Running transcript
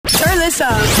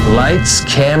Vanessa. Lights,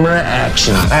 camera,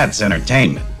 action. Now that's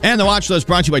entertainment. And the watch list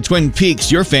brought to you by Twin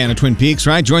Peaks. You're a fan of Twin Peaks,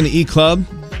 right? Join the E-Club.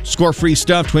 Score free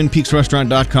stuff,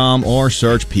 TwinPeaksRestaurant.com, or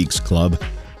search Peaks Club.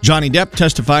 Johnny Depp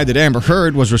testified that Amber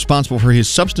Heard was responsible for his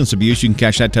substance abuse. You can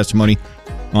catch that testimony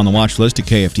on the watch list at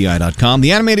KFDI.com.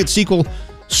 The animated sequel,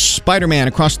 Spider-Man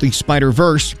Across the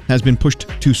Spider-Verse, has been pushed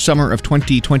to summer of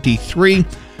 2023.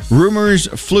 Rumors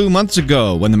flew months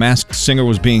ago when The Masked Singer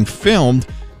was being filmed,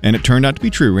 and it turned out to be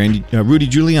true. Rudy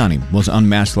Giuliani was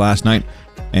unmasked last night,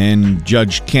 and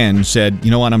Judge Ken said,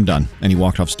 "You know what, I'm done," and he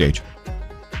walked off stage.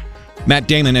 Matt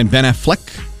Damon and Ben Affleck.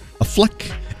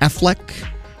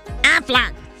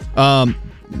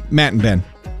 Matt and Ben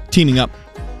teaming up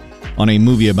on a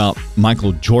movie about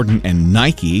Michael Jordan and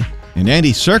Nike. And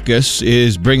Andy Serkis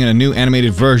is bringing a new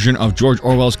animated version of George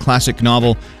Orwell's classic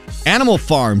novel Animal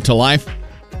Farm to life.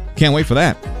 Can't wait for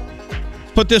that.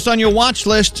 Put this on your watch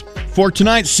list for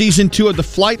tonight. Season 2 of The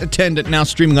Flight Attendant, now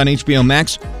streaming on HBO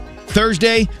Max.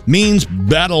 Thursday means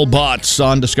BattleBots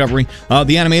on Discovery.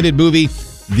 The animated movie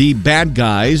The Bad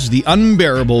Guys, The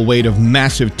Unbearable Weight of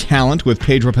Massive Talent with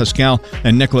Pedro Pascal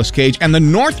and Nicolas Cage, and The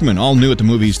Northman, all new at the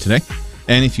movies today.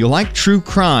 And if you like true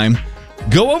crime,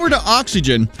 go over to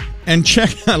Oxygen and check,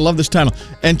 I love this title,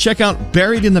 and check out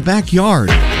Buried in the Backyard.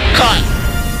 Cut!